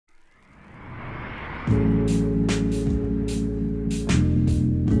Hey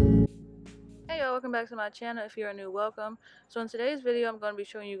y'all, welcome back to my channel. If you're new, welcome. So in today's video, I'm going to be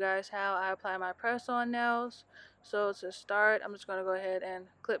showing you guys how I apply my press-on nails. So to start, I'm just going to go ahead and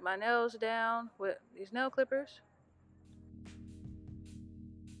clip my nails down with these nail clippers.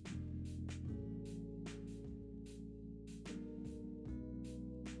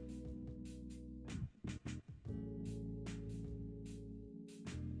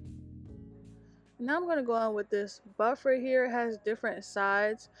 Now I'm going to go on with this buffer here. It has different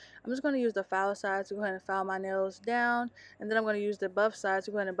sides. I'm just going to use the file side to go ahead and file my nails down. And then I'm going to use the buff side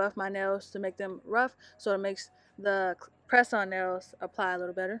to go ahead and buff my nails to make them rough, so it makes the press-on nails apply a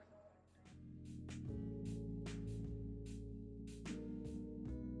little better.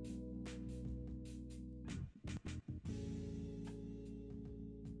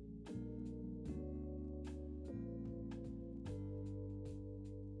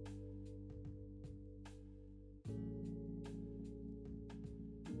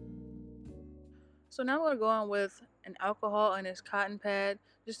 So now I'm going to go on with an alcohol and this cotton pad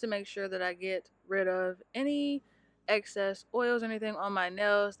just to make sure that I get rid of any excess oils or anything on my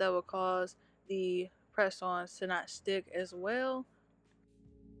nails that will cause the press-ons to not stick as well.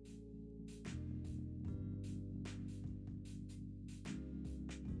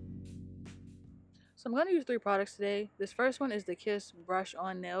 So I'm going to use 3 products today. This first one is the Kiss Brush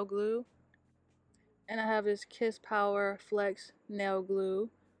On Nail Glue. And I have this Kiss Power Flex Nail Glue.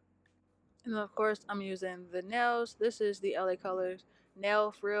 And of course, I'm using the nails. This is the LA Colors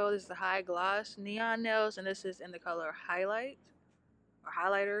Nail Frill. This is the High Gloss Neon Nails, and this is in the color Highlight or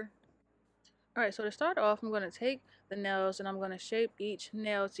Highlighter. Alright, so to start off, I'm going to take the nails and I'm going to shape each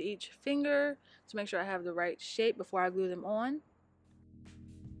nail to each finger to make sure I have the right shape before I glue them on.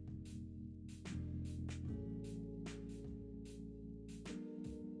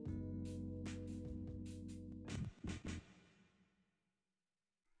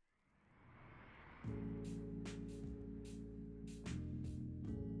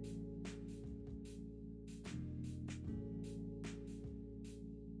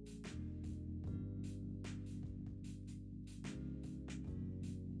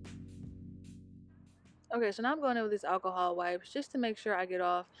 Okay, so now I'm going in with these alcohol wipes just to make sure I get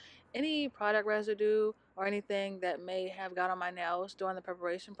off any product residue or anything that may have got on my nails during the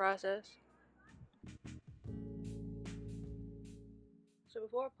preparation process. So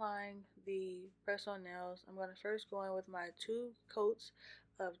before applying the press-on nails, I'm going to first go in with my 2 coats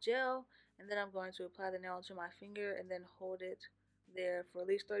of gel, and then I'm going to apply the nail to my finger and then hold it there for at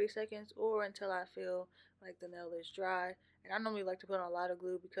least 30 seconds or until I feel like the nail is dry. And I normally like to put on a lot of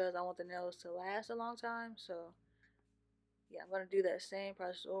glue because I want the nails to last a long time. So yeah, I'm going to do that same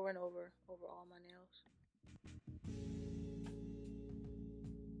process over and over all my nails.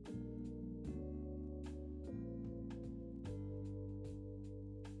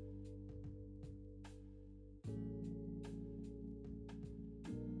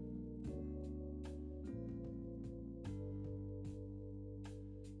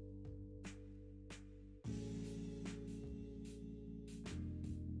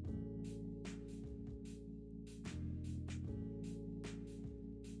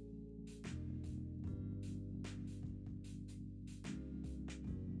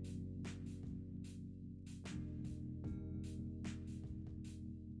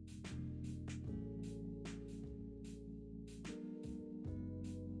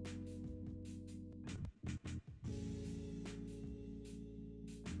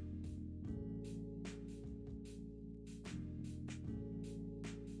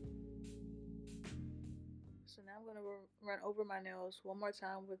 So now I'm going to run over my nails one more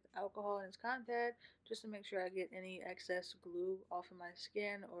time with alcohol and its cotton pad just to make sure I get any excess glue off of my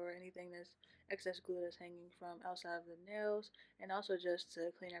skin or anything that's excess glue that's hanging from outside of the nails, and also just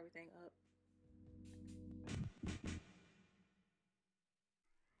to clean everything up.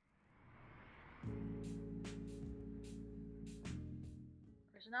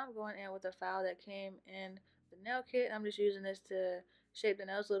 So now I'm going in with a file that came in the nail kit. I'm just using this to shape the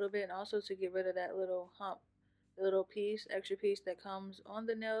nails a little bit and also to get rid of that little hump, the little piece, extra piece that comes on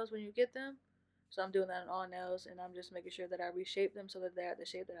the nails when you get them. So I'm doing that on all nails, and I'm just making sure that I reshape them so that they're the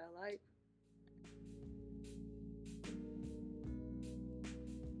shape that I like.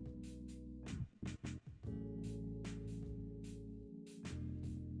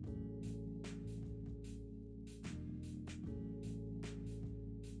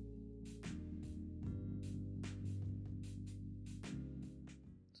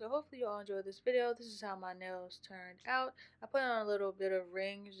 So hopefully you all enjoyed this video. This is how my nails turned out. I put on a little bit of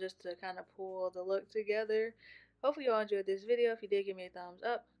rings just to kind of pull the look together. Hopefully you all enjoyed this video. If you did, give me a thumbs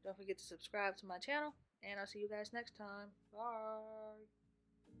up. Don't forget to subscribe to my channel, and I'll see you guys next time. Bye.